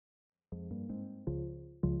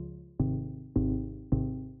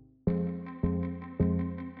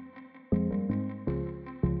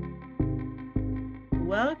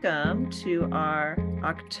welcome to our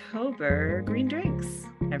October Green Drinks,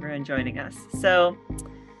 everyone joining us. So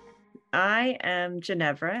I am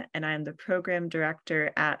Ginevra, and I'm the program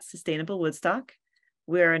director at Sustainable Woodstock.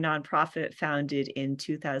 We're a nonprofit founded in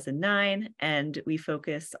 2009, and we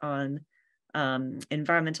focus on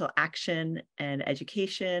environmental action and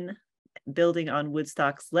education, building on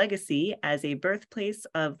Woodstock's legacy as a birthplace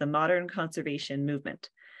of the modern conservation movement.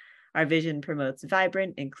 Our vision promotes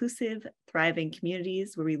vibrant, inclusive, thriving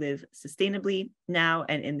communities where we live sustainably now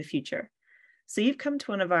and in the future. So you've come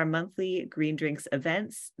to one of our monthly Green Drinks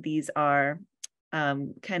events. These are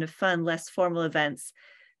kind of fun, less formal events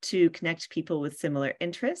to connect people with similar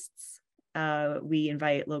interests. We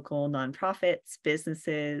invite local nonprofits,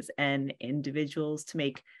 businesses, and individuals to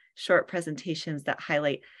make short presentations that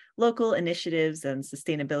highlight local initiatives and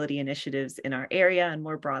sustainability initiatives in our area and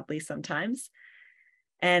more broadly sometimes.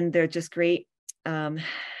 And they're just great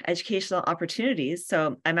educational opportunities.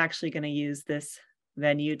 So I'm actually going to use this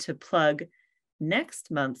venue to plug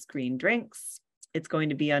next month's Green Drinks. It's going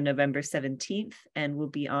to be on November 17th and will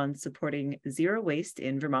be on supporting zero waste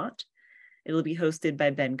in Vermont. It will be hosted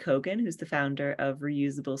by Ben Kogan, who's the founder of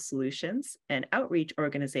Reusable Solutions, an outreach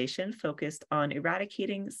organization focused on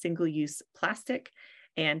eradicating single-use plastic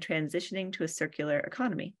and transitioning to a circular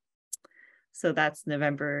economy. So that's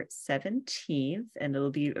November 17th, and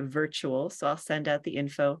it'll be virtual. So I'll send out the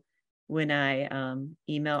info when I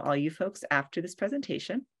email all you folks after this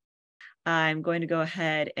presentation. I'm going to go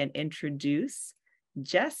ahead and introduce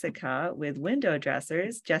Jessica with Window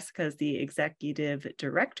Dressers. Jessica is the executive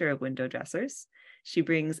director of Window Dressers. She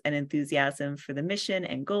brings an enthusiasm for the mission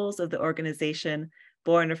and goals of the organization,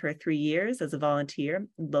 born of her 3 years as a volunteer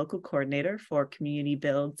and local coordinator for community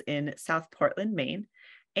builds in South Portland, Maine,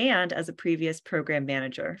 and as a previous program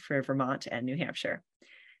manager for Vermont and New Hampshire.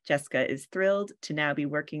 Jessica is thrilled to now be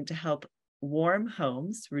working to help warm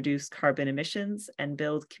homes reduce carbon emissions and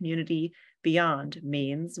build community beyond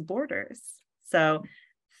Maine's borders. So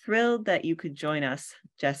thrilled that you could join us,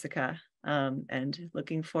 Jessica, and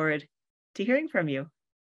looking forward to hearing from you.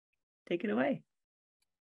 Take it away.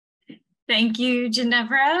 Thank you,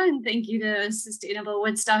 Ginevra, and thank you to Sustainable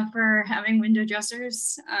Woodstock for having Window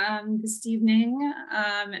Dressers this evening.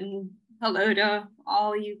 And hello to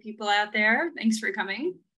all you people out there. Thanks for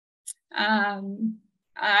coming. I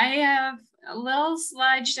have a little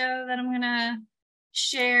slideshow that I'm going to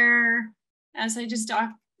share as I just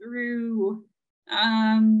talk through,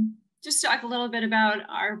 just talk a little bit about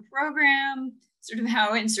our program, sort of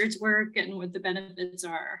how inserts work and what the benefits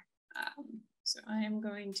are. So I am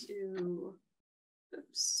going to,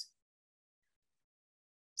 oops.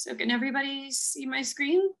 So can everybody see my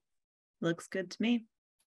screen? Looks good to me.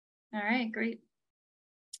 All right, great.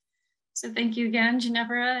 So thank you again,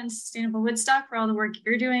 Ginevra and Sustainable Woodstock, for all the work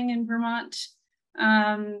you're doing in Vermont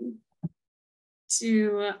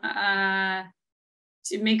to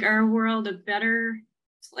make our world a better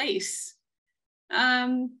place.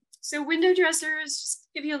 So Window Dressers, just to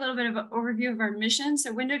give you a little bit of an overview of our mission.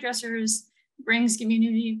 So Window Dressers brings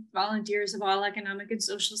community volunteers of all economic and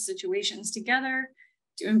social situations together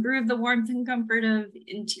to improve the warmth and comfort of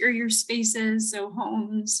interior spaces, so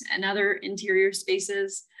homes and other interior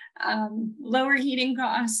spaces, lower heating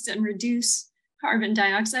costs and reduce carbon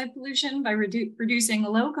dioxide pollution by producing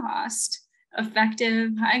low-cost,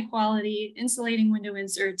 effective, high-quality insulating window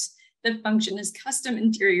inserts that function as custom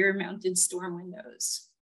interior mounted storm windows.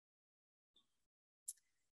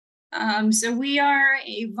 So we are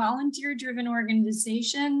a volunteer-driven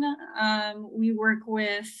organization. We work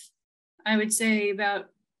with, I would say, about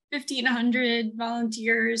 1,500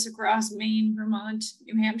 volunteers across Maine, Vermont,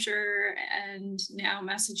 New Hampshire, and now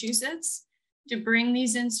Massachusetts to bring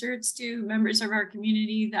these inserts to members of our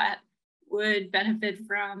community that would benefit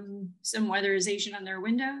from some weatherization on their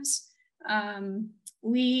windows.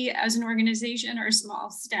 We, as an organization, are small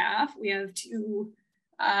staff. We have 2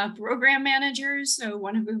 program managers. So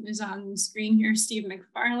one of whom is on screen here, Steve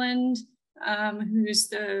McFarland, who's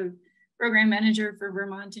the program manager for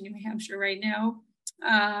Vermont and New Hampshire right now.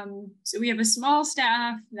 So we have a small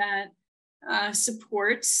staff that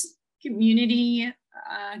supports community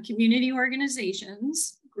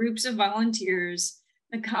organizations, groups of volunteers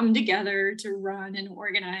that come together to run and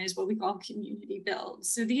organize what we call community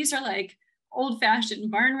builds. So these are like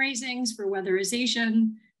old-fashioned barn raisings for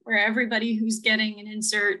weatherization, where everybody who's getting an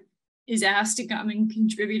insert is asked to come and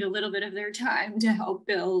contribute a little bit of their time to help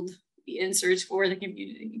build the inserts for the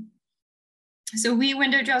community. So we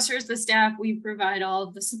Window Dressers, the staff, we provide all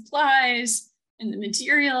of the supplies and the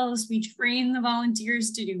materials. We train the volunteers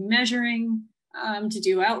to do measuring, to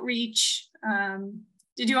do outreach,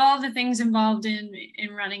 to do all the things involved in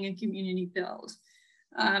running a community build.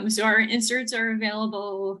 So our inserts are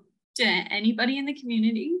available to anybody in the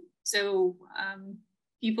community. So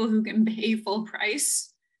people who can pay full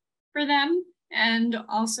price for them, and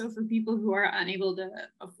also for people who are unable to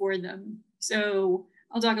afford them. So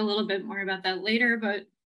I'll talk a little bit more about that later, but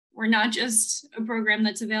we're not just a program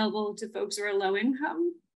that's available to folks who are low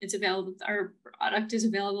income. It's available, our product is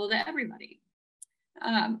available to everybody.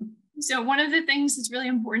 So one of the things that's really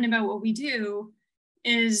important about what we do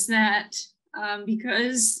is that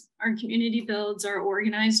because our community builds are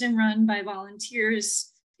organized and run by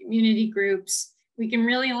volunteers, community groups, we can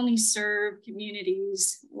really only serve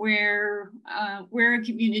communities where a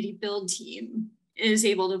community build team is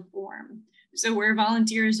able to form. So where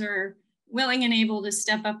volunteers are willing and able to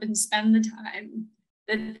step up and spend the time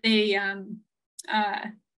that they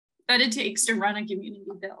that it takes to run a community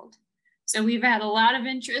build. So we've had a lot of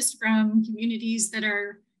interest from communities that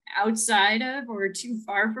are outside of or too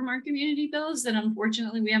far from our community builds that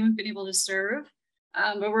unfortunately we haven't been able to serve.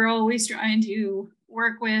 But we're always trying to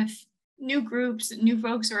work with new groups and new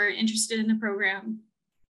folks who are interested in the program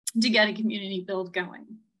to get a community build going.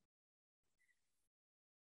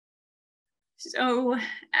 So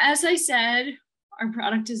as I said, our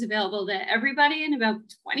product is available to everybody, and about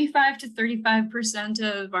 25 to 35%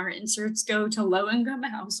 of our inserts go to low-income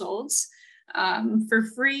households for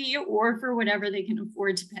free or for whatever they can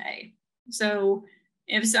afford to pay. So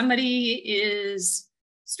if somebody is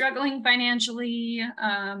struggling financially,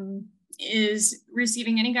 is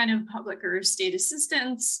receiving any kind of public or state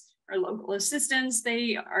assistance or local assistance,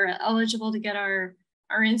 they are eligible to get our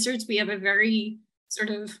inserts. We have a very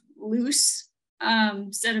sort of loose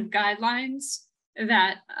set of guidelines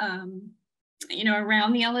that,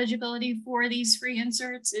 around the eligibility for these free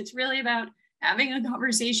inserts. It's really about having a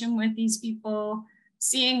conversation with these people,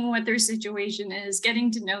 seeing what their situation is,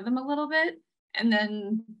 getting to know them a little bit, and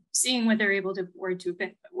then seeing what they're able to afford to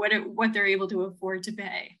pay, what they're able to afford to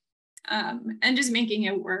pay, and just making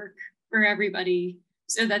it work for everybody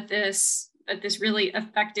so that this really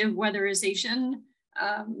effective weatherization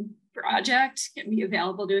project can be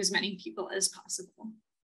available to as many people as possible.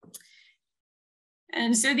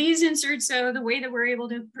 And so these inserts, so the way that we're able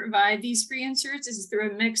to provide these free inserts is through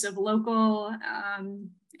a mix of local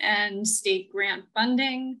and state grant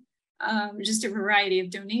funding, just a variety of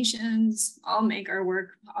donations, all make our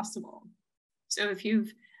work possible. So if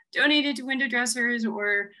you've donated to window dressers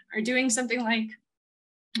or are doing something like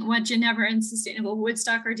what Ginevra and Sustainable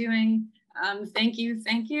Woodstock are doing, thank you,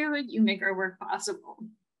 you make our work possible.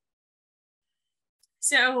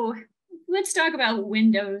 So let's talk about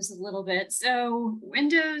windows a little bit. So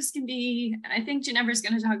windows can be, I think Ginevra's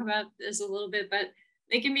going to talk about this a little bit, but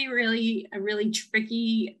they can be a really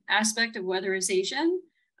tricky aspect of weatherization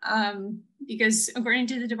because according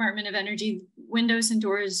to the Department of Energy, windows and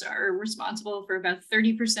doors are responsible for about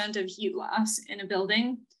 30% of heat loss in a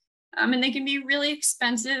building. And they can be really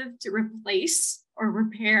expensive to replace or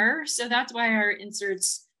repair. So that's why our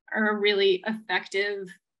inserts are a really effective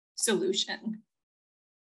solution.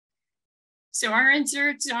 So our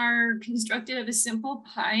inserts are constructed of a simple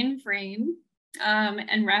pine frame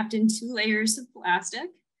and wrapped in 2 layers of plastic.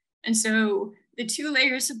 And so the 2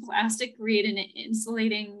 layers of plastic create an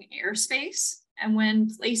insulating airspace. And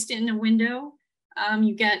when placed in a window,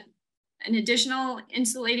 you get an additional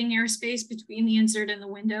insulating airspace between the insert and the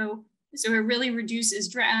window. So it really reduces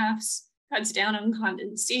drafts, cuts down on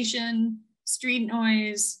condensation, street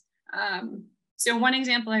noise. So one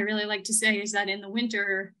example I really like to say is that in the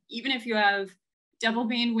winter, even if you have double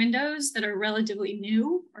pane windows that are relatively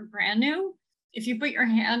new or brand new, if you put your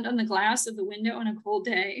hand on the glass of the window on a cold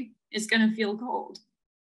day, it's going to feel cold.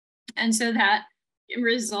 And so that can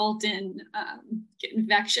result in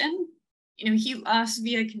convection, heat loss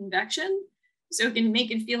via convection. So it can make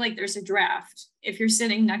it feel like there's a draft if you're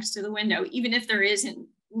sitting next to the window, even if there isn't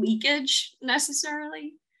leakage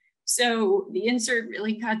necessarily. So the insert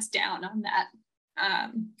really cuts down on that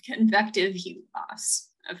convective heat loss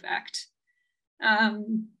effect.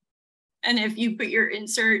 And if you put your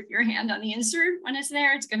hand on the insert when it's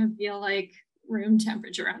there, it's going to feel like room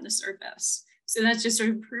temperature on the surface. So that's just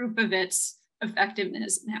sort of proof of its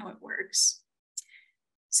effectiveness and how it works.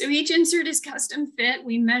 So each insert is custom fit.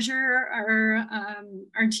 We measure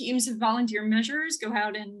our teams of volunteer measurers go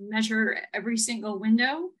out and measure every single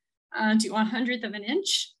window to 1/100th of an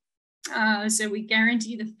inch. So we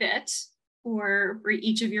guarantee the fit for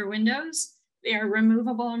each of your windows. They are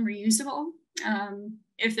removable and reusable.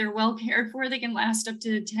 If they're well cared for, they can last up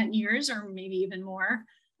to 10 years or maybe even more.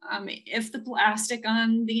 If the plastic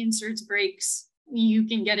on the inserts breaks, you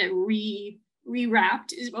can get it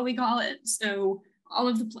re-wrapped is what we call it. So all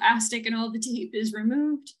of the plastic and all the tape is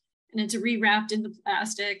removed and it's rewrapped into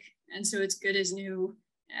plastic. And so it's good as new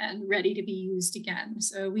and ready to be used again.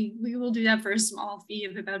 So we will do that for a small fee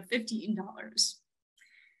of about $15.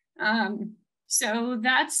 So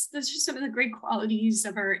that's just some of the great qualities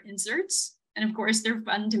of our inserts. And of course, they're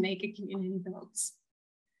fun to make at community builds.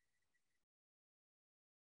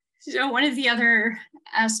 So one of the other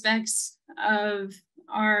aspects of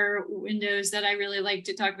our windows that I really like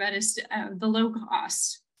to talk about is the low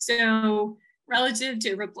cost. So relative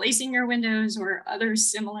to replacing your windows or other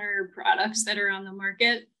similar products that are on the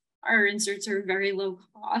market, our inserts are very low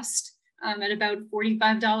cost, at about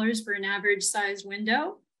 $45 for an average size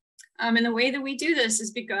window. And the way that we do this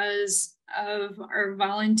is because of our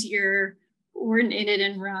volunteer coordinated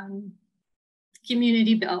and run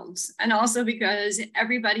community builds, and also because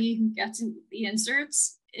everybody who gets the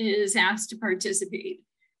inserts is asked to participate.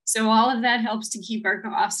 So all of that helps to keep our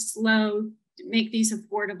costs low, to make these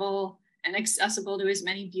affordable and accessible to as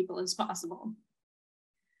many people as possible.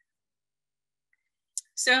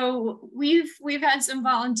 So we've had some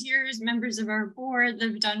volunteers, members of our board, that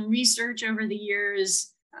have done research over the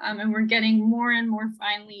years, and we're getting more and more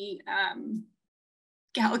finely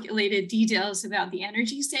calculated details about the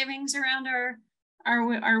energy savings around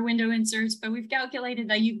our window inserts. But we've calculated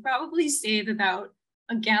that you probably save about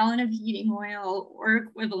a gallon of heating oil or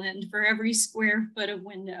equivalent for every square foot of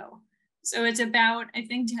window. So it's about, I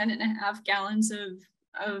think, 10.5 gallons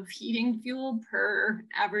of heating fuel per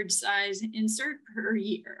average size insert per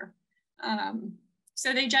year.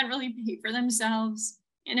 So they generally pay for themselves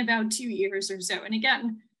in about 2 years or so. And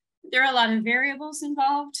again, there are a lot of variables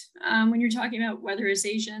involved when you're talking about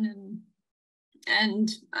weatherization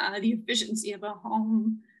and the efficiency of a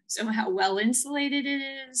home. So how well insulated it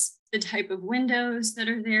is, the type of windows that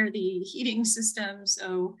are there, the heating system.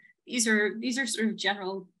 So these are sort of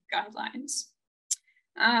general guidelines.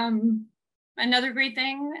 Another great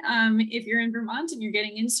thing, if you're in Vermont and you're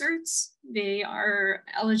getting inserts, they are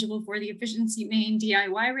eligible for the Efficiency Main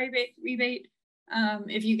DIY rebate.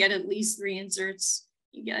 If you get at least 3 inserts,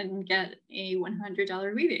 you can get a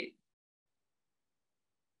 $100 rebate.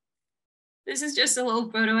 This is just a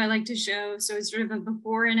little photo I like to show. So it's sort of a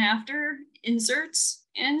before and after inserts.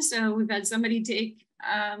 And so we've had somebody take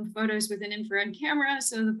photos with an infrared camera.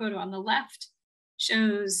 So the photo on the left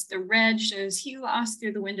shows the red, shows heat loss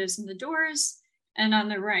through the windows and the doors. And on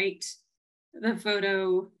the right, the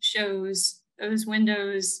photo shows those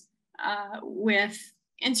windows with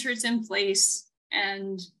inserts in place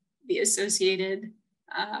and the associated,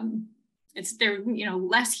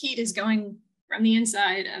 less heat is going from the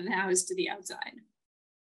inside of the house to the outside.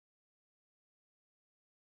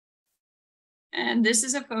 And this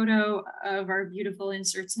is a photo of our beautiful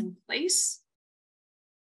inserts in place.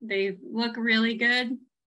 They look really good,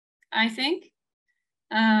 I think.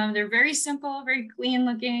 They're very simple, very clean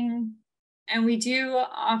looking. And we do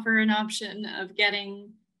offer an option of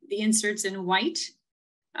getting the inserts in white.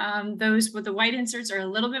 Those with the white inserts are a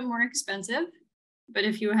little bit more expensive, but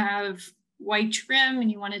if you have white trim and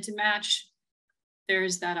you want it to match,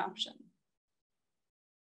 there's that option.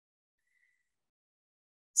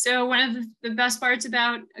 So one of the best parts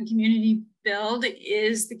about a community build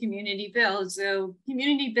is the community build. So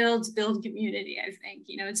community builds build community, I think.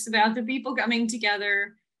 It's about the people coming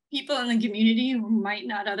together, people in the community who might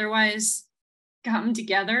not otherwise come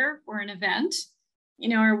together for an event,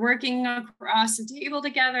 are working across the table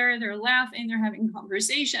together, they're laughing, they're having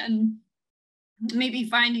conversation, maybe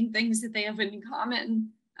finding things that they have in common.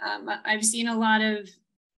 I've seen a lot of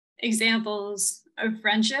examples of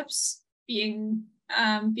friendships being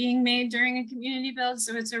made during a community build.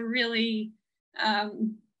 So it's a really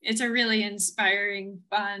inspiring,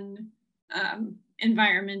 fun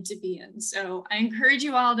environment to be in. So I encourage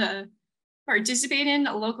you all to participate in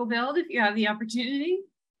a local build if you have the opportunity,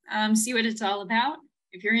 see what it's all about.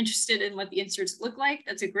 If you're interested in what the inserts look like,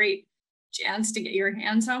 that's a great chance to get your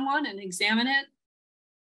hands on one and examine it.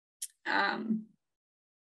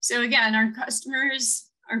 So again, our customers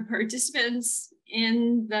are participants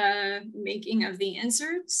in the making of the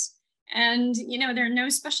inserts, and there are no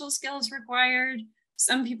special skills required.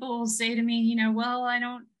 Some people will say to me, well, I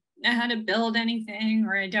don't know how to build anything,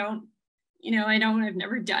 or I've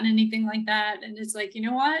never done anything like that. And it's like,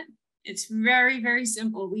 what? It's very, very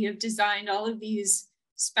simple. We have designed all of these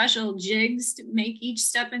special jigs to make each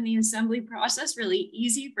step in the assembly process really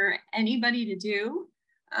easy for anybody to do.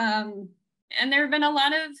 And there have been a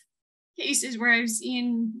lot of cases where I've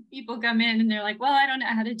seen people come in and they're like, well, I don't know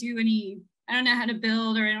how to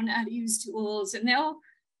build, or I don't know how to use tools. And they'll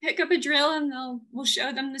pick up a drill and we'll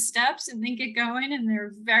show them the steps and then get going. And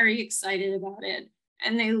they're very excited about it.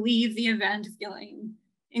 And they leave the event feeling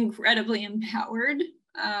incredibly empowered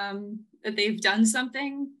that they've done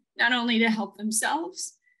something, not only to help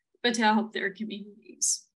themselves, but to help their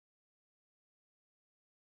communities.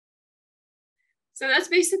 So that's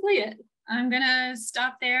basically it. I'm gonna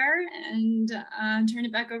stop there and turn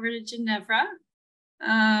it back over to Ginevra.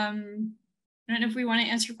 I don't know if we want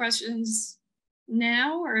to answer questions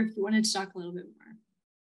now or if you wanted to talk a little bit more.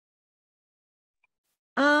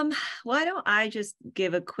 Why don't I just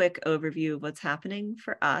give a quick overview of what's happening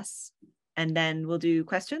for us, and then we'll do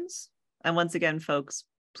questions. And once again, folks,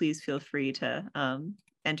 please feel free to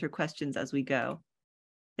enter questions as we go.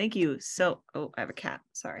 Thank you. Oh, I have a cat.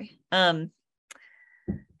 Sorry.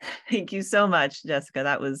 Thank you so much, Jessica.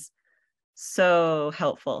 That was so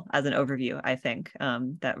helpful as an overview. I think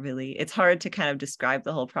that really, it's hard to kind of describe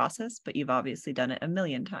the whole process, but you've obviously done it a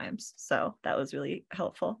million times. So that was really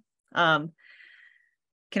helpful.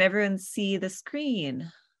 Can everyone see the screen?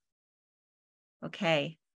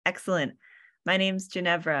 Okay, excellent. My name's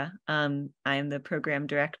Ginevra. I'm the program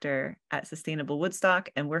director at Sustainable Woodstock,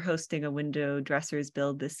 and we're hosting a window dressers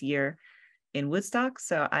build this year in Woodstock.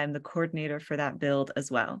 So I'm the coordinator for that build as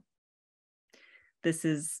well. This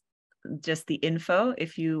is just the info.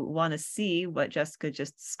 If you want to see what Jessica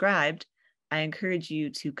just described, I encourage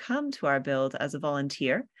you to come to our build as a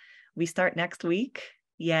volunteer. We start next week.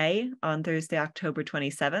 Yay, on Thursday, October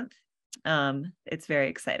 27th. It's very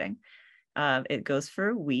exciting. It goes for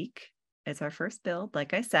a week. It's our first build,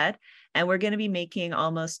 like I said, and we're going to be making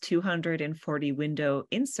almost 240 window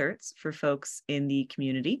inserts for folks in the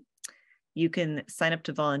community. You can sign up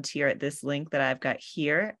to volunteer at this link that I've got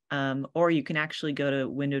here, or you can actually go to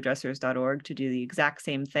windowdressers.org to do the exact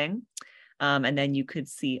same thing. And then you could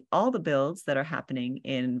see all the builds that are happening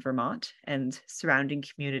in Vermont and surrounding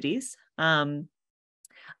communities.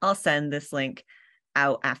 I'll send this link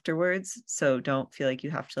out afterwards, so don't feel like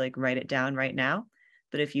you have to like write it down right now.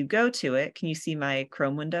 But if you go to it, can you see my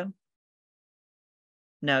Chrome window?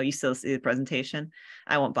 No, you still see the presentation?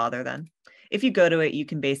 I won't bother then. If you go to it, you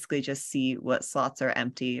can basically just see what slots are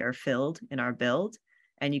empty or filled in our build.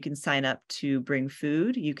 And you can sign up to bring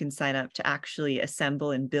food. You can sign up to actually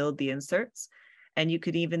assemble and build the inserts. And you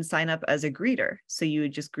could even sign up as a greeter. So you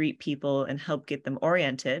would just greet people and help get them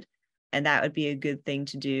oriented. And that would be a good thing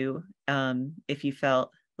to do if you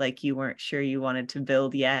felt like you weren't sure you wanted to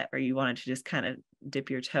build yet, or you wanted to just kind of dip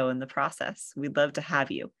your toe in the process. We'd love to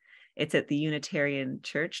have you. It's at the Unitarian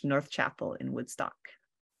Church, North Chapel in Woodstock.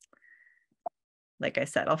 Like I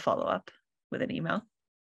said, I'll follow up with an email.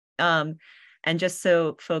 And just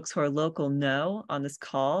so folks who are local know on this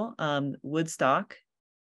call, Woodstock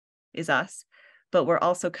is us, but we're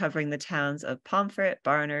also covering the towns of Pomfret,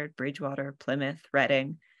 Barnard, Bridgewater, Plymouth,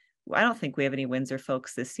 Reading. I don't think we have any Windsor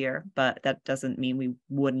folks this year, but that doesn't mean we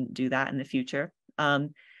wouldn't do that in the future.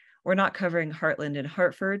 We're not covering Heartland and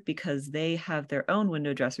Hartford because they have their own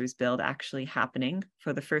window dressers build actually happening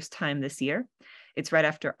for the first time this year. It's right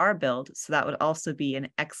after our build, so that would also be an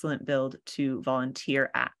excellent build to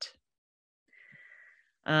volunteer at.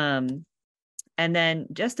 And then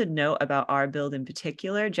just a note about our build in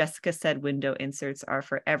particular, Jessica said window inserts are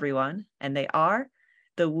for everyone, and they are.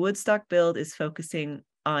 The Woodstock build is focusing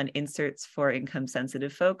on inserts for income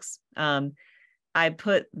sensitive folks. I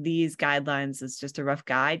put these guidelines as just a rough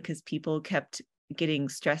guide because people kept getting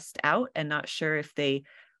stressed out and not sure if they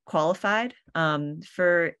qualified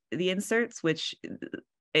for the inserts, which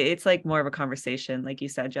it's like more of a conversation, like you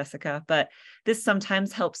said, Jessica, but this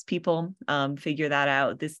sometimes helps people figure that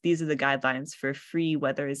out. These are the guidelines for free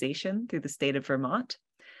weatherization through the state of Vermont,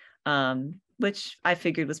 which I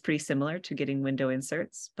figured was pretty similar to getting window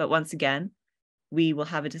inserts. But once again, we will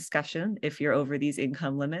have a discussion if you're over these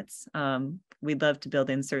income limits. We'd love to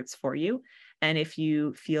build inserts for you. And if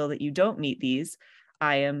you feel that you don't meet these,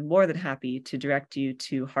 I am more than happy to direct you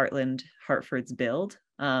to Heartland, Hartford's build.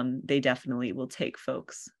 They definitely will take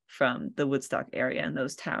folks from the Woodstock area and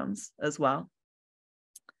those towns as well.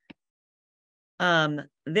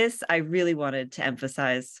 This, I really wanted to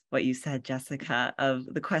emphasize what you said, Jessica, of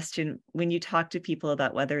the question, when you talk to people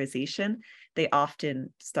about weatherization, they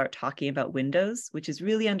often start talking about windows, which is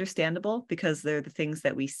really understandable because they're the things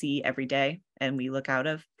that we see every day and we look out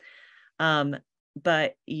of.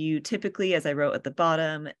 But you typically, as I wrote at the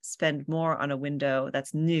bottom, spend more on a window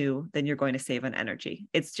that's new than you're going to save on energy.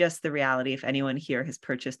 It's just the reality. If anyone here has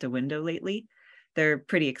purchased a window lately, they're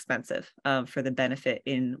pretty expensive for the benefit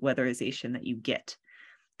in weatherization that you get.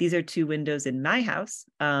 These are two windows in my house.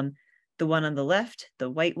 The one on the left, the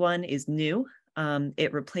white one, is new.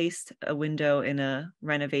 It replaced a window in a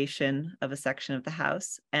renovation of a section of the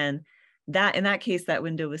house. And that, in that case, that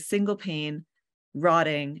window was single pane,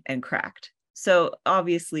 rotting, and cracked. So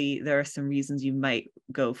obviously there are some reasons you might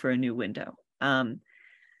go for a new window.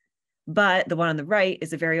 But the one on the right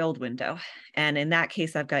is a very old window. And in that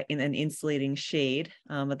case, I've got an insulating shade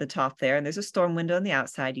at the top there. And there's a storm window on the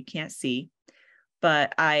outside you can't see.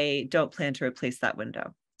 But I don't plan to replace that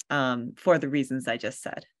window for the reasons I just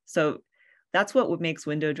said. So that's what makes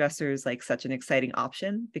window dressers like such an exciting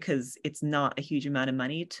option, because it's not a huge amount of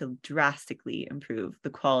money to drastically improve the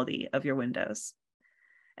quality of your windows.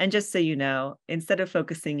 And just so you know, instead of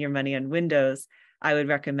focusing your money on windows, I would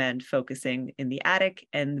recommend focusing in the attic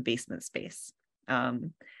and the basement space.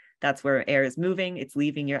 That's where air is moving, it's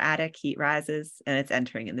leaving your attic, heat rises, and it's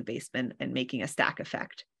entering in the basement and making a stack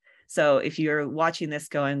effect. So if you're watching this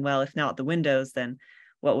going, well, if not the windows, then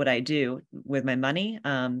what would I do with my money?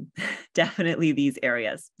 Definitely these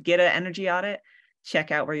areas. Get an energy audit,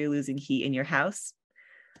 check out where you're losing heat in your house.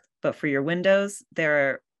 But for your windows, there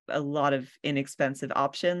are a lot of inexpensive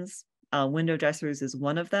options. Window dressers is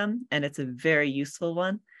one of them, and it's a very useful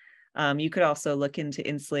one. You could also look into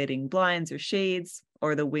insulating blinds or shades,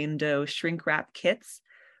 or the window shrink wrap kits,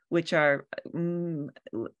 which are,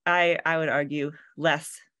 I would argue,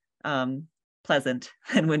 less pleasant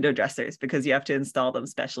than window dressers, because you have to install them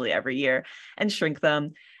specially every year and shrink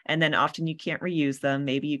them. And then often you can't reuse them.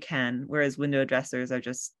 Maybe you can, whereas window dressers are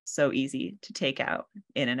just so easy to take out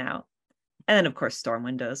in and out. And then, of course, storm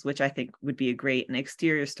windows, which I think would be a great, an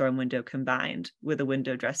exterior storm window combined with a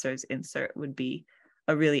window dresser's insert would be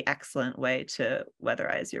a really excellent way to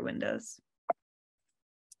weatherize your windows.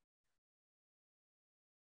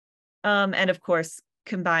 And of course,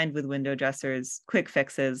 combined with window dressers, quick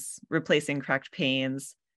fixes, replacing cracked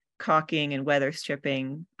panes, caulking and weather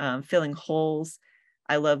stripping, filling holes.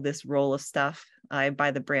 I love this roll of stuff. I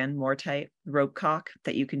buy the brand Mortite rope caulk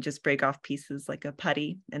that you can just break off pieces like a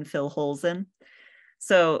putty and fill holes in.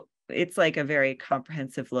 So it's like a very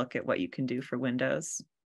comprehensive look at what you can do for windows.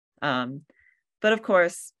 But of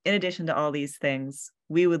course, in addition to all these things,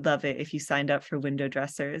 we would love it if you signed up for window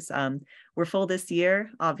dressers. We're full this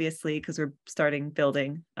year, obviously, because we're starting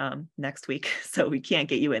building next week, so we can't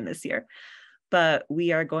get you in this year. But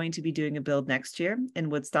we are going to be doing a build next year in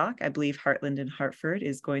Woodstock. I believe Heartland and Hartford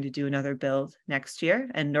is going to do another build next year,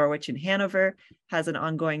 and Norwich and Hanover has an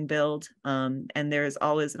ongoing build. And there's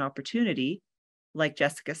always an opportunity, like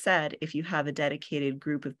Jessica said, if you have a dedicated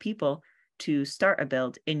group of people to start a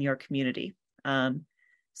build in your community. So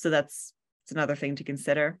it's another thing to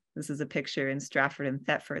consider. This is a picture in Stratford and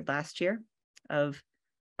Thetford last year of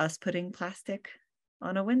us putting plastic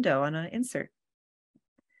on a window on an insert.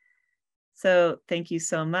 So thank you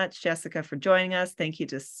so much, Jessica, for joining us. Thank you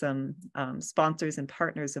to some sponsors and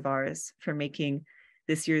partners of ours for making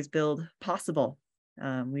this year's build possible.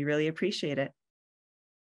 We really appreciate it.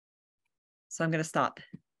 So I'm going to stop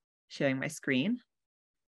sharing my screen.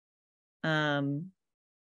 And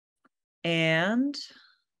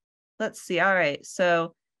let's see. All right.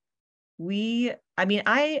 So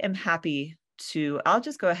I am happy to, I'll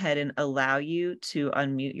just go ahead and allow you to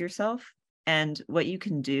unmute yourself. And what you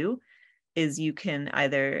can do is you can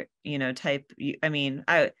either, type, you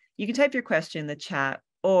can type your question in the chat,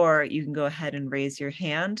 or you can go ahead and raise your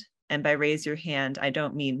hand. And by raise your hand, I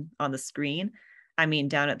don't mean on the screen. I mean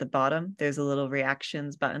down at the bottom, there's a little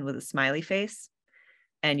reactions button with a smiley face.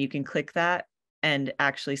 And you can click that and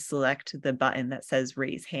actually select the button that says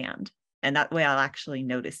raise hand. And that way I'll actually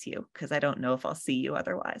notice you, because I don't know if I'll see you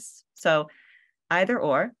otherwise. So either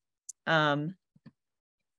or.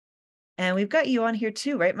 And we've got you on here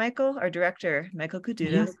too, right, Michael? Our director, Michael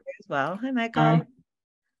Caduto, Yeah. is here as well. Hi, Michael. Hi.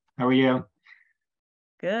 How are you?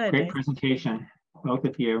 Good. Great presentation, both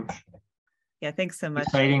of you. Yeah, thanks so much.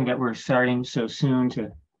 Exciting that we're starting so soon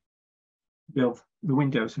to build the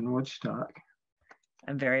windows in Woodstock.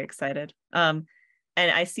 I'm very excited. And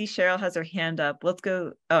I see Cheryl has her hand up. Let's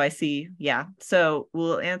go. Oh, I see. Yeah. So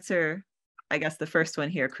we'll answer, I guess, the first one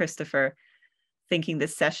here, Christopher, thinking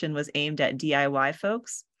this session was aimed at DIY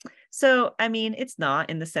folks. So, it's not,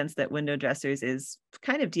 in the sense that window dressers is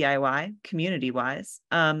kind of DIY community-wise,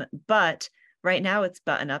 but right now it's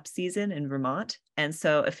button-up season in Vermont. And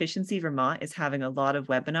so Efficiency Vermont is having a lot of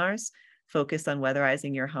webinars focused on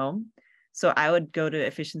weatherizing your home. So I would go to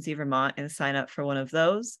Efficiency Vermont and sign up for one of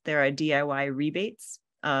those. There are DIY rebates,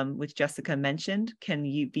 which Jessica mentioned, can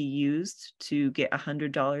be used to get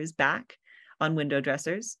 $100 back on window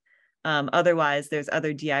dressers. Otherwise, there's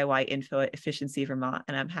other DIY info at Efficiency Vermont,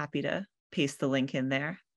 and I'm happy to paste the link in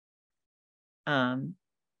there. And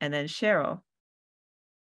then Cheryl.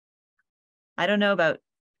 I don't know about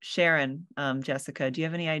Sharon, Jessica. Do you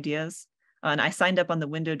have any ideas? And I signed up on the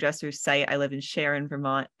window dressers site. I live in Sharon,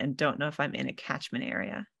 Vermont, and don't know if I'm in a catchment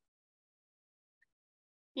area.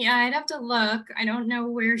 Yeah, I'd have to look. I don't know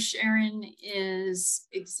where Sharon is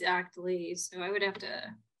exactly, so I would have to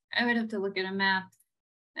I would have to look at a map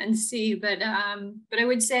and see, but I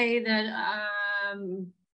would say that I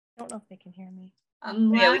don't know if they can hear me.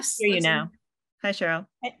 unless yeah, we can hear you now. Hi, Cheryl.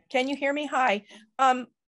 Can you hear me? Hi.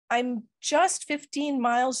 I'm just 15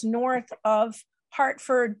 miles north of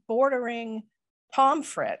Hartford, bordering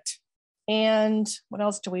Pomfret. And what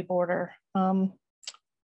else do we border? And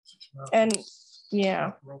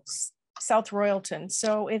yeah, South Royalton.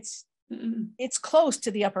 So it's close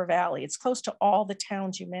to the Upper Valley. It's close to all the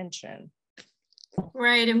towns you mentioned.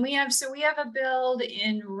 right, and we have a build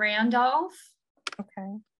in Randolph.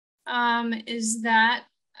 Okay. Is that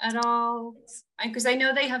at all? Because I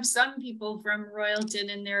know they have some people from Royalton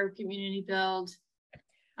in their community build.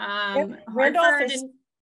 Randolph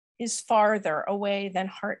is farther away than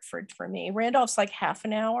Hartford for me. Randolph's like half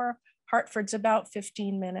an hour. Hartford's about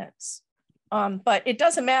 15 minutes. But it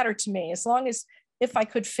doesn't matter to me as long as if I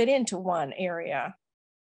could fit into one area.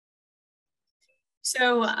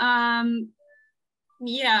 So,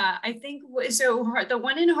 yeah, I think so. The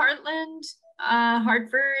one in Heartland,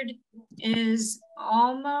 Hartford is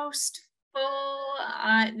almost full.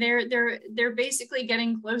 They're basically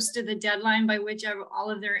getting close to the deadline by which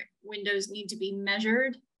all of their windows need to be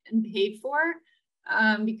measured and paid for,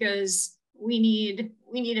 because we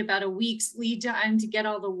need about a week's lead time to get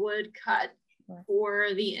all the wood cut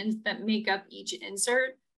for the ends that make up each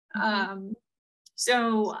insert.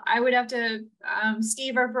 So I would have to,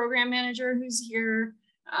 Steve, our program manager who's here,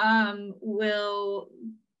 will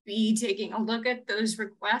be taking a look at those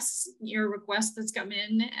requests, your request that's come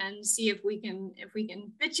in, and see if we can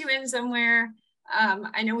fit you in somewhere.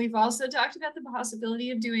 I know we've also talked about the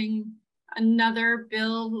possibility of doing another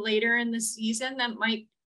build later in the season that might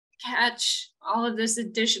catch all of this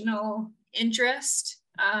additional interest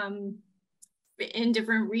in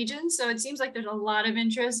different regions. So it seems like there's a lot of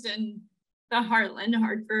interest in the Heartland,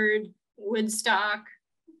 Hartford, Woodstock,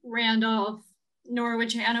 Randolph,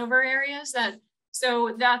 Norwich, Hanover areas.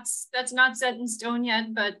 So that's not set in stone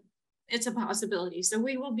yet, but it's a possibility. So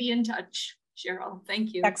we will be in touch, Cheryl.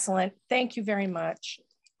 Thank you. Excellent. Thank you very much.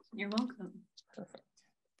 You're welcome. Perfect.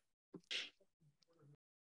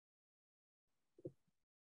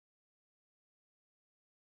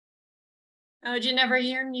 Oh, Ginevra,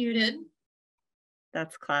 you're muted.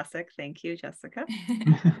 That's classic. Thank you, Jessica.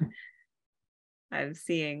 I'm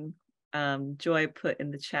seeing Joy put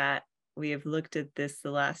in the chat. We have looked at this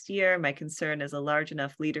the last year. My concern is a large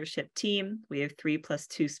enough leadership team. We have 3 +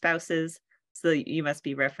 2 spouses. So you must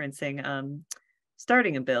be referencing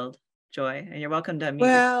starting a build, Joy, and you're welcome to unmute.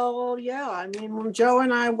 Well, yeah, I mean, when Joe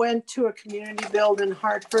and I went to a community build in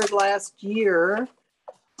Hartford last year,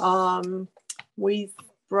 we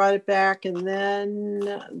brought it back, and then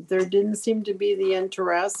there didn't seem to be the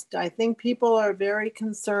interest. I think people are very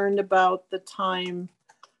concerned about the time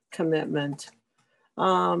commitment.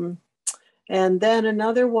 And then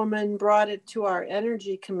another woman brought it to our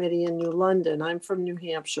energy committee in New London. I'm from New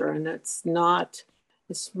Hampshire, and it's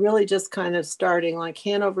really just kind of starting, like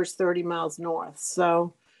Hanover's 30 miles north.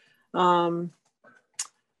 So other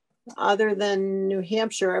than New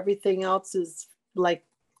Hampshire, everything else is like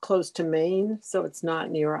close to Maine, so it's not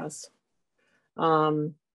near us.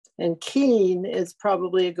 And Keene is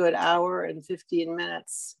probably a good hour and 15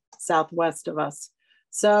 minutes southwest of us.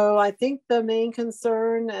 So I think the main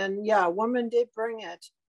concern, and yeah, a woman did bring it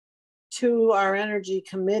to our energy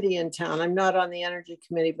committee in town. I'm not on the energy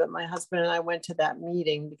committee, but my husband and I went to that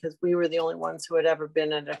meeting because we were the only ones who had ever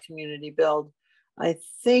been at a community build. I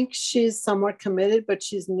think she's somewhat committed, but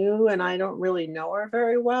she's new and I don't really know her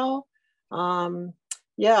very well.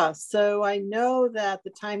 Yeah, so I know that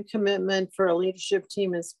the time commitment for a leadership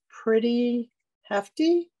team is pretty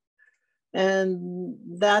hefty. And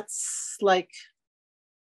that's like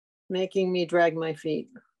making me drag my feet.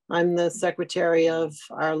 I'm the secretary of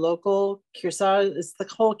our local Kearsarge, it's the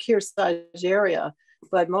whole Kearsarge area,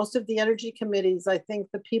 but most of the energy committees, I think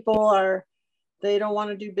the people they don't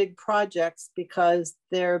want to do big projects because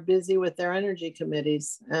they're busy with their energy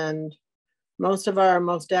committees. And most of our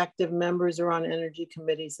most active members are on energy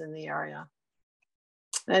committees in the area.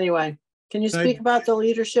 Anyway, can you speak about the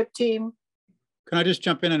leadership team? Can I just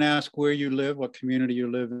jump in and ask where you live, what community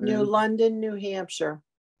you live in? New London, New Hampshire.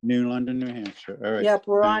 New London, New Hampshire. All right. Yep,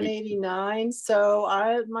 we're on 89. So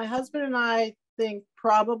my husband and I think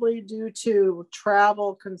probably due to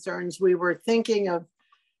travel concerns, we were thinking of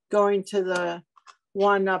going to the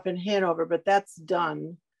one up in Hanover, but that's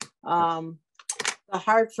done. The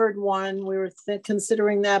Hartford one, we were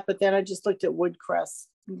considering that, but then I just looked at Woodcrest.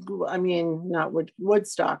 I mean, not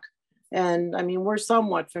Woodstock. And I mean, we're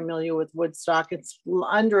somewhat familiar with Woodstock. It's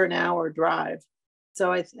under an hour drive.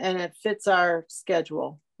 So and it fits our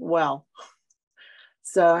schedule well.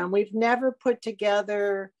 So, and we've never put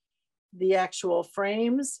together the actual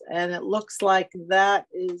frames, and it looks like that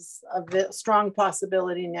is a strong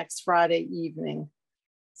possibility next Friday evening.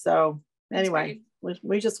 So anyway,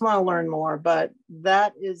 we just want to learn more, but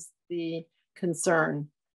that is the concern,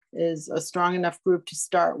 is a strong enough group to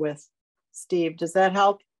start with. Steve, does that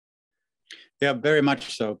help? Yeah, very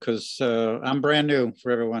much so, because I'm brand new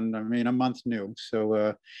for everyone. I mean, a month new.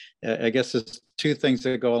 So I guess there's two things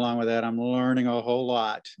that go along with that. I'm learning a whole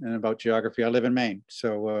lot about geography. I live in Maine.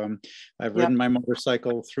 So I've ridden my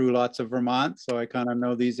motorcycle through lots of Vermont. So I kind of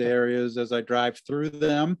know these areas as I drive through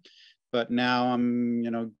them. But now I'm,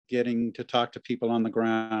 getting to talk to people on the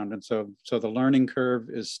ground. And so the learning curve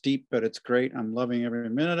is steep, but it's great. I'm loving every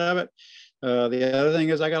minute of it. The other thing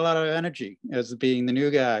is I got a lot of energy as being the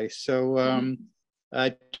new guy. So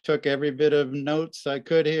I took every bit of notes I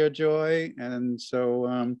could here, Joy. And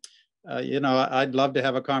so, I'd love to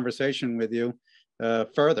have a conversation with you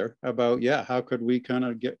further about, how could we kind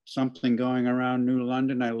of get something going around New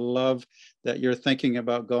London? I love that you're thinking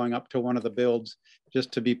about going up to one of the builds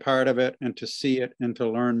just to be part of it and to see it and to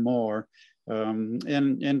learn more.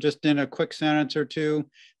 And just in a quick sentence or two,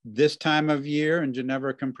 this time of year, and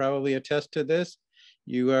Ginevra can probably attest to this,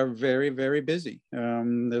 you are very, very busy.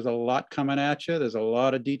 There's a lot coming at you. There's a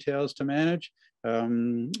lot of details to manage.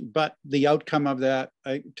 But the outcome of that,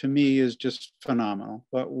 to me, is just phenomenal.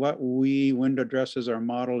 But what we window dressers, our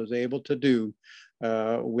model, is able to do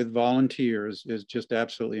with volunteers is just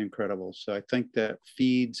absolutely incredible. So I think that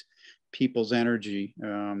feeds people's energy.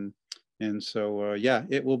 And so,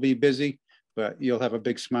 it will be busy, but you'll have a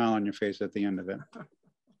big smile on your face at the end of it.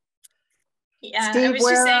 Yeah, Steve, I was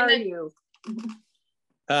just saying where that. are you?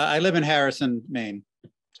 I live in Harrison, Maine.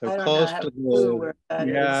 So close to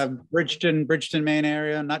the Bridgeton, Maine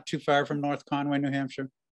area, not too far from North Conway, New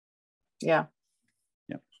Hampshire. Yeah.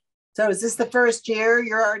 Yeah. So is this the first year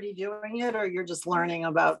you're already doing it, or you're just learning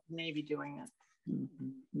about maybe doing it?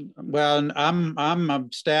 Well, I'm a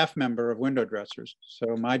staff member of window dressers.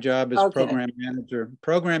 So my job is program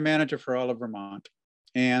manager for all of Vermont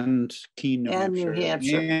and Keene, New Hampshire.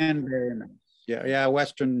 And very nice. Yeah,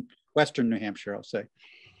 Western New Hampshire, I'll say.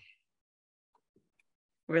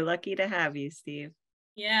 We're lucky to have you, Steve.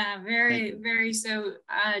 Yeah, very, very so.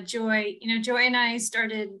 Joy, Joy and I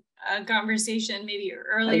started a conversation maybe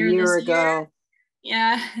earlier this year.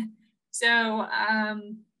 Yeah. So,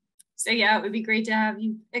 it would be great to have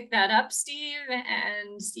you pick that up, Steve,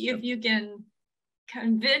 and see if you can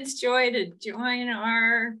convince Joy to join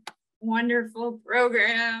our wonderful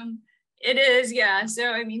program. It is, yeah.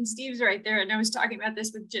 So, I mean, Steve's right there. And I was talking about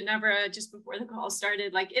this with Ginevra just before the call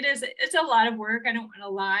started. Like, it's a lot of work. I don't want to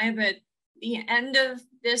lie, but the end of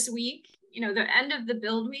this week, the end of the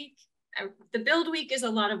build week is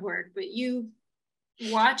a lot of work, but you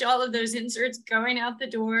watch all of those inserts going out the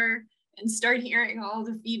door and start hearing all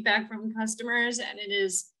the feedback from customers. And it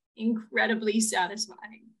is incredibly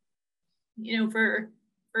satisfying, for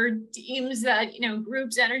teams that,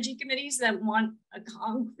 groups, energy committees that want a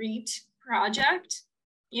concrete project,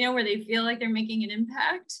 where they feel like they're making an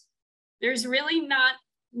impact. There's really not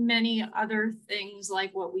many other things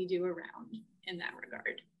like what we do around in that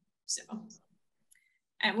regard. So,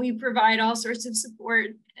 and we provide all sorts of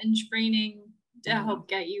support and training to help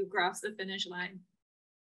get you across the finish line.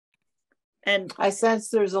 And I sense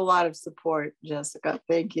there's a lot of support, Jessica.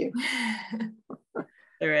 Thank you.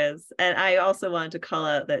 There is. And I also wanted to call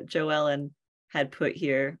out that Joellen had put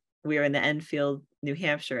here, we are in the Enfield, New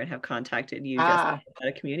Hampshire, and have contacted you just about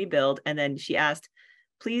a community build. And then she asked,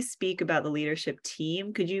 please speak about the leadership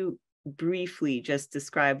team. Could you briefly just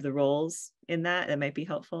describe the roles in that? That might be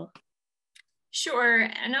helpful. Sure,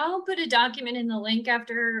 and I'll put a document in the link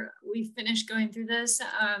after we finish going through this.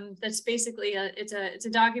 That's basically it's a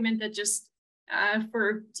document that just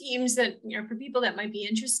for teams that, for people that might be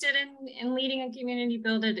interested in leading a community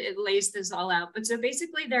build, it lays this all out. But so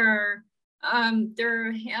basically there are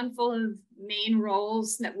a handful of main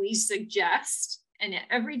roles that we suggest, and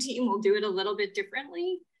every team will do it a little bit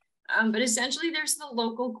differently. But essentially there's the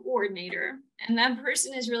local coordinator, and that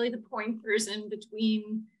person is really the point person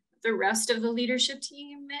between the rest of the leadership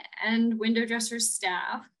team and window dresser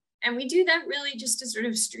staff. And we do that really just to sort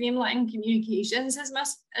of streamline communications as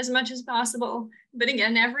much as possible. But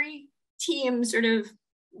again, every team sort of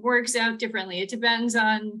works out differently. It depends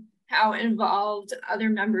on how involved other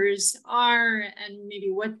members are and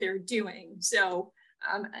maybe what they're doing. So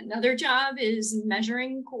another job is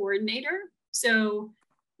measuring coordinator. So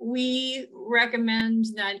we recommend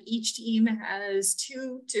that each team has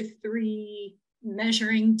 2 to 3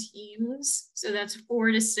 measuring teams. So that's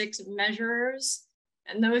 4 to 6 measurers.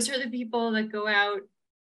 And those are the people that go out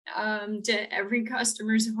to every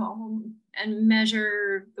customer's home and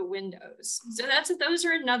measure the windows. So those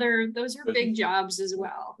are big jobs as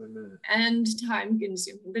well, and time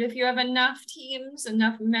consuming. But if you have enough teams,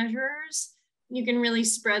 enough measurers, you can really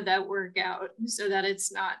spread that work out so that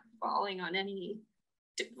it's not falling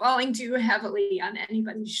too heavily on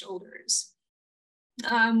anybody's shoulders.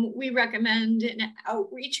 We recommend an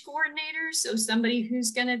outreach coordinator, so somebody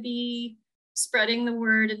who's going to be spreading the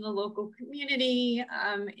word in the local community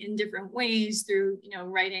in different ways through,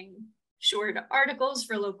 writing short articles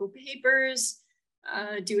for local papers,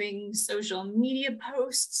 doing social media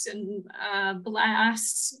posts and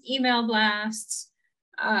blasts, email blasts,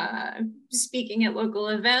 speaking at local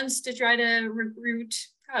events to try to recruit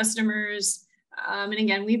customers. And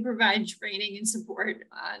again, we provide training and support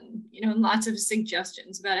on, and lots of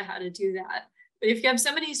suggestions about how to do that. But if you have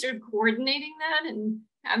somebody sort of coordinating that and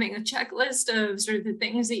having a checklist of sort of the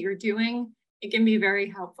things that you're doing, it can be very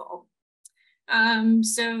helpful. Then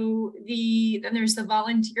there's the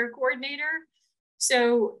volunteer coordinator.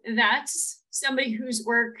 So that's somebody whose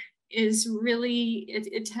work is really,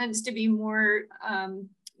 it tends to be more,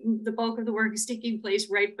 the bulk of the work is taking place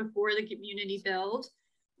right before the community build,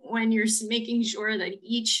 when you're making sure that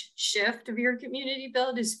each shift of your community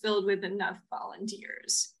build is filled with enough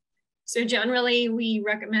volunteers. So generally, we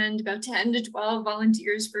recommend about 10 to 12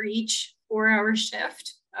 volunteers for each 4-hour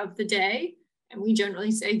shift of the day. And we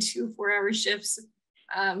generally say 2 4-hour shifts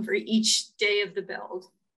for each day of the build.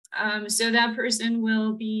 So that person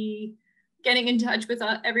will be getting in touch with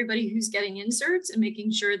everybody who's getting inserts and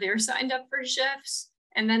making sure they're signed up for shifts,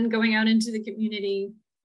 and then going out into the community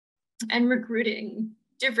and recruiting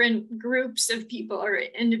different groups of people or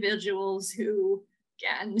individuals who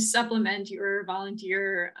can supplement your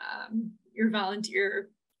volunteer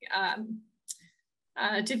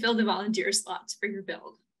to fill the volunteer slots for your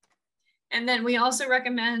build. And then we also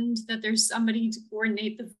recommend that there's somebody to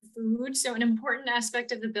coordinate the food. So an important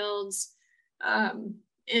aspect of the builds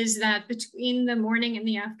is that between the morning and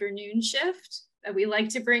the afternoon shift, that we like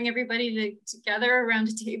to bring everybody together around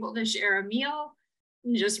a table to share a meal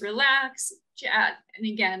and just relax, chat, and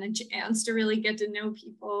again, a chance to really get to know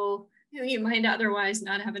people who you might otherwise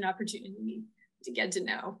not have an opportunity to get to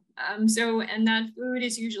know. And that food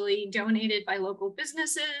is usually donated by local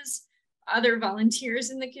businesses, other volunteers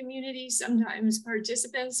in the community, sometimes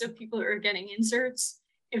participants, so people who are getting inserts.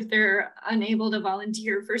 If they're unable to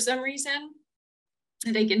volunteer for some reason,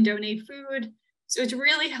 they can donate food. So it's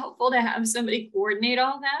really helpful to have somebody coordinate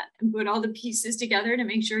all that and put all the pieces together to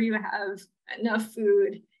make sure you have enough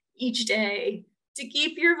food each day to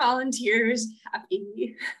keep your volunteers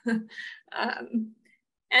happy.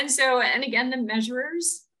 And again, the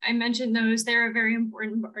measurers, I mentioned those, they're a very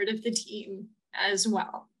important part of the team as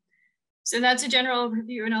well. So that's a general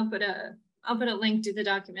overview, and I'll put a link to the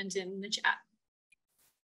document in the chat.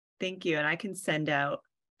 Thank you. And I can send out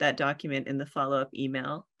that document in the follow-up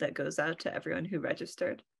email that goes out to everyone who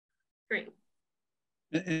registered. Great.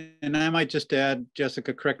 And I might just add,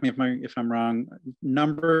 Jessica, correct me if I'm wrong,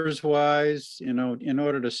 numbers wise, in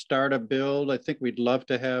order to start a build, I think we'd love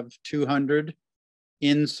to have 200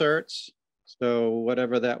 inserts. So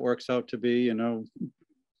whatever that works out to be,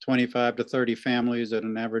 25 to 30 families at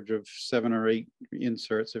an average of 7 or 8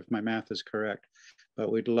 inserts, if my math is correct.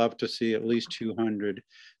 But we'd love to see at least 200,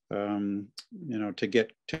 to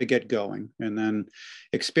get going. And then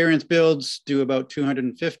experienced builds do about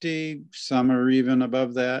 250. Some are even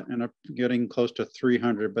above that and are getting close to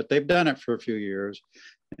 300. But they've done it for a few years,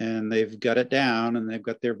 and they've got it down, and they've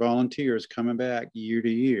got their volunteers coming back year to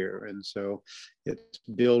year. And so it's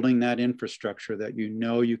building that infrastructure that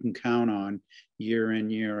you can count on year in,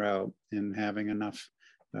 year out, and having enough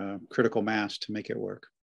critical mass to make it work.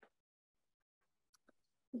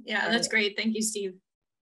 Yeah, that's great. Thank you, Steve.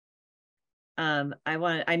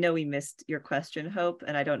 I know we missed your question, Hope,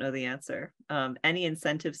 and I don't know the answer. Any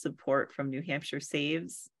incentive support from New Hampshire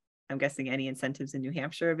Saves? I'm guessing any incentives in New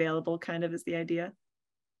Hampshire available, kind of, is the idea.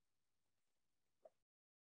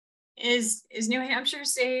 Is New Hampshire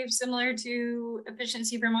Save similar to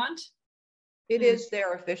Efficiency Vermont? It is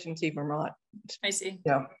their Efficiency Vermont. I see.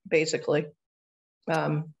 Yeah, basically.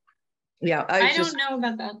 Yeah, I don't know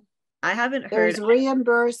about that. I haven't heard. There's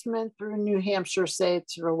reimbursement through New Hampshire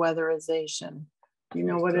Saves for weatherization. You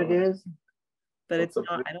know what it is? But it's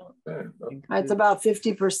not, I don't think. It's about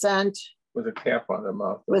 50%. With a cap on the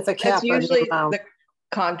amount. With a cap That's on usually the amount. the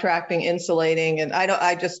contracting, insulating, and I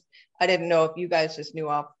didn't know if you guys just knew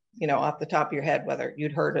off the top of your head whether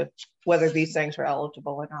you'd heard of whether these things are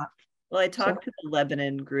eligible or not. Well, I talked to the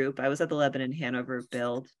Lebanon group. I was at the Lebanon Hanover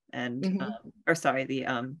build, and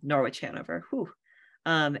the Norwich Hanover. Whew.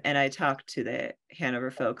 And I talked to the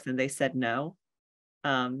Hanover folks and they said no.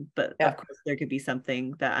 But Yeah. of course there could be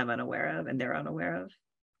something that I'm unaware of and they're unaware of.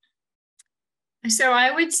 So I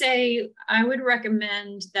would say, I would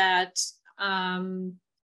recommend that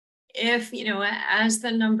if, you know, as the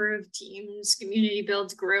number of teams, community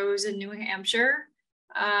builds grows in New Hampshire,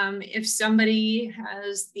 if somebody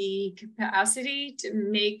has the capacity to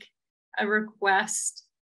make a request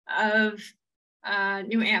of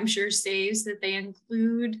New Hampshire says that they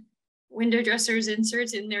include window dressers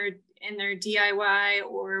inserts in their DIY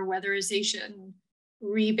or weatherization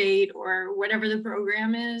rebate or whatever the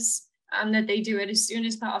program is, that they do it as soon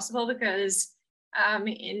as possible, because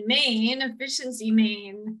in Maine, Efficiency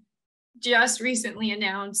Maine just recently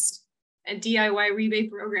announced a DIY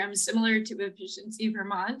rebate program similar to Efficiency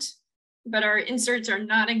Vermont, but our inserts are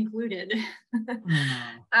not included.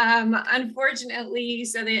 Unfortunately,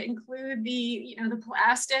 so they include the, you know, the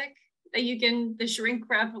plastic that you can, the shrink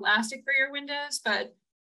wrap plastic for your windows, but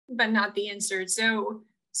not the inserts. So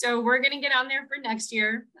we're gonna get on there for next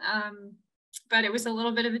year. But it was a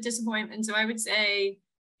little bit of a disappointment. So I would say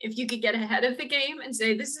if you could get ahead of the game and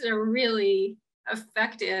say, this is a really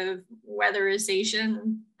effective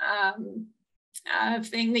weatherization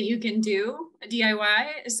thing that you can do, a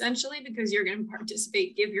DIY essentially, because you're going to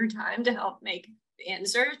participate, give your time to help make the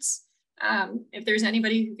inserts. If there's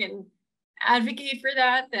anybody who can advocate for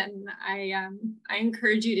that, then I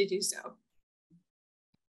encourage you to do so.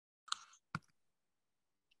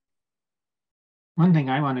 One thing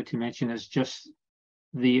I wanted to mention is just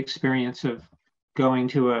the experience of going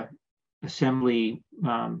to a assembly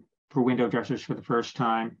for window dressers for the first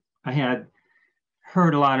time. I had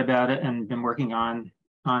heard a lot about it and been working on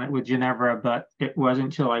it with Ginevra, but it wasn't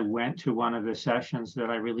until I went to one of the sessions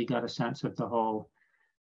that I really got a sense of the whole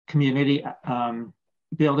community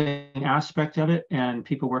building aspect of it and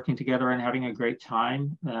people working together and having a great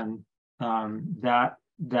time. And that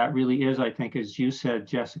really is, I think, as you said,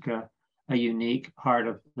 Jessica, a unique part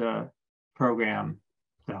of the program,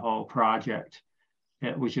 the whole project.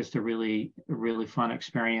 It was just a really fun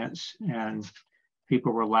experience, and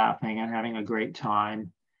people were laughing and having a great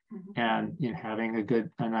time. And you know, having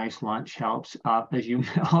a nice lunch helps up, as you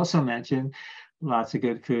also mentioned, lots of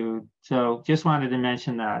good food. So just wanted to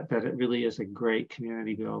mention that it really is a great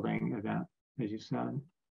community building event, as you said.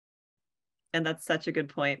 And that's such a good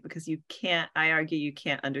point, because you can't, I argue, you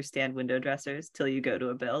can't understand window dressers till you go to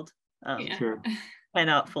a build. Sure.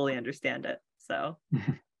 Cannot fully understand it. So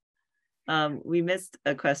we missed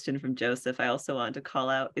a question from Joseph. I also wanted to call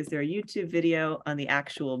out, is there a YouTube video on the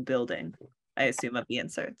actual building, I assume, of the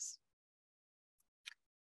inserts?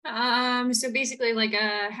 So basically like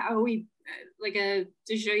to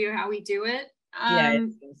show you how we do it. Yeah, I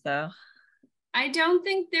assume so. I don't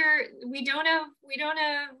think we don't have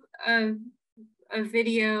a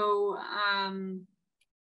video.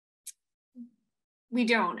 We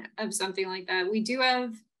don't have something like that. We do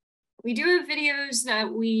have videos that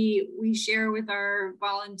we share with our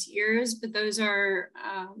volunteers, but those are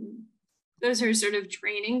sort of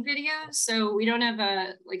training videos. So we don't have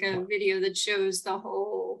a video that shows the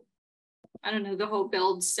whole, I don't know, the whole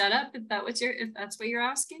build setup, if that's what you're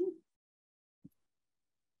asking.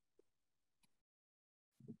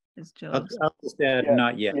 I'll just add, Yeah,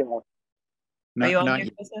 not yet. yeah. Are you on Not here,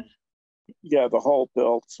 yet. Joseph? Yeah, the whole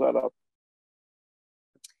build setup.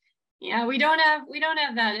 Yeah, we don't have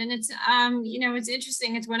that. And it's you know, it's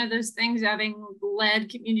interesting. It's one of those things, having led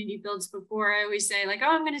community builds before, I always say like, oh,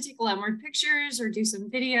 I'm going to take a lot more pictures or do some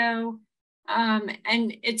video. And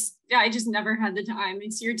I just never had the time.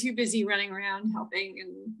 You're too busy running around helping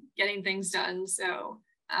and getting things done. So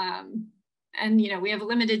and you know, we have a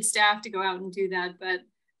limited staff to go out and do that. But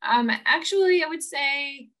actually I would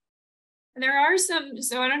say there are some,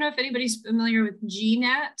 so I don't know if anybody's familiar with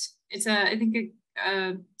GNet. It's I think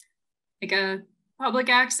like a public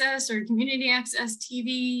access or community access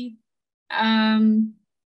TV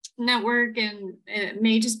network, and it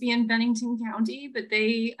may just be in Bennington County, but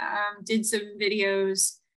they did some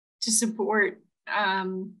videos to support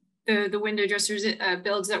the window dressers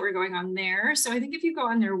builds that were going on there. So I think if you go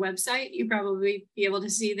on their website, you probably be able to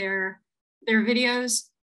see their videos.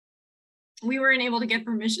 We weren't able to get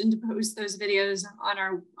permission to post those videos on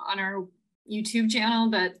our YouTube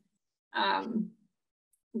channel, but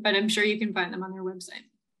I'm sure you can find them on their website.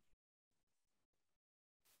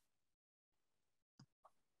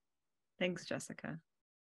 Thanks, Jessica.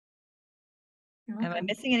 Am I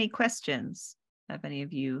missing any questions? Have any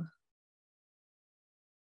of you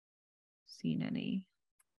seen any?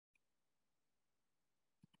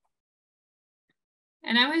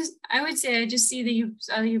 And I would say, I just see that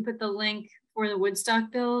you put the link for the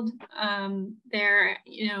Woodstock build. There,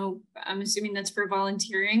 you know, I'm assuming that's for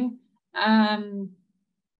volunteering.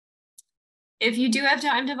 If you do have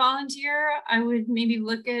time to volunteer, I would maybe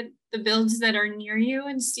look at the builds that are near you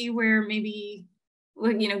and see where maybe,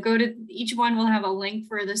 you know, go to each one will have a link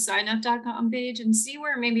for the signup.com page and see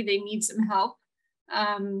where maybe they need some help.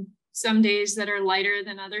 Some days that are lighter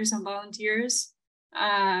than others on volunteers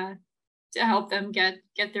to help them get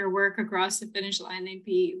their work across the finish line. They'd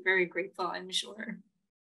be very grateful, I'm sure.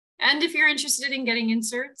 And if you're interested in getting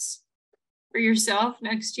inserts for yourself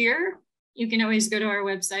next year, you can always go to our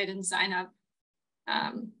website and sign up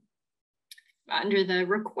under the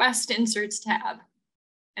request inserts tab,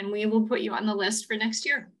 and we will put you on the list for next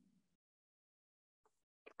year.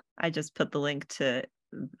 I just put the link to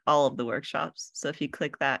all of the workshops. So if you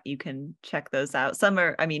click that, you can check those out. Some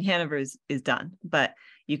are, I mean, Hanover is done, but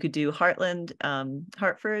you could do Heartland,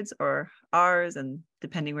 Hartford's, or ours, and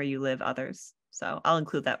depending where you live, others. So I'll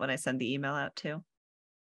include that when I send the email out too.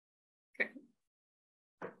 Okay.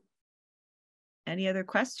 Any other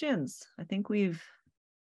questions? I think we've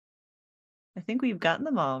gotten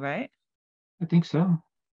them all, right? I think so.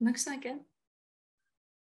 Looks like it.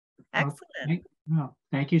 Excellent.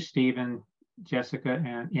 Thank you, Steve and Jessica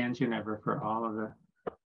and Ginevra, for all of the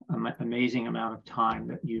amazing amount of time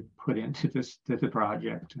that you put into the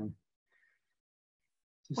project. And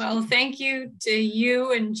well, thank you to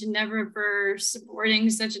you and Ginevra for supporting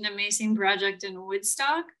such an amazing project in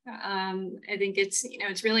Woodstock. I think it's, you know,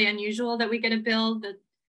 it's really unusual that we get a build that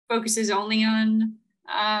focuses only on,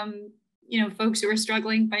 you know, folks who are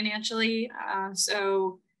struggling financially.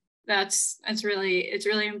 So it's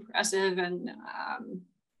really impressive, and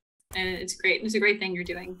it's great. It's a great thing you're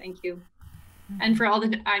doing. Thank you. And for all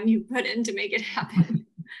the time you put in to make it happen.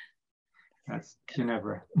 That's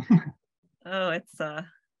Ginevra. Oh,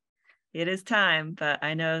 it is time, but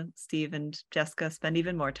I know Steve and Jessica spend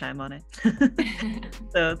even more time on it.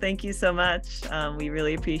 So thank you so much. We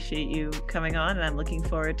really appreciate you coming on, and I'm looking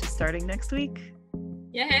forward to starting next week.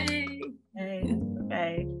 Yay! Hey.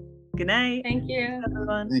 Okay. Good night. Thank you.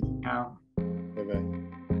 Everyone. Thank you. Now.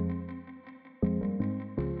 Bye-bye.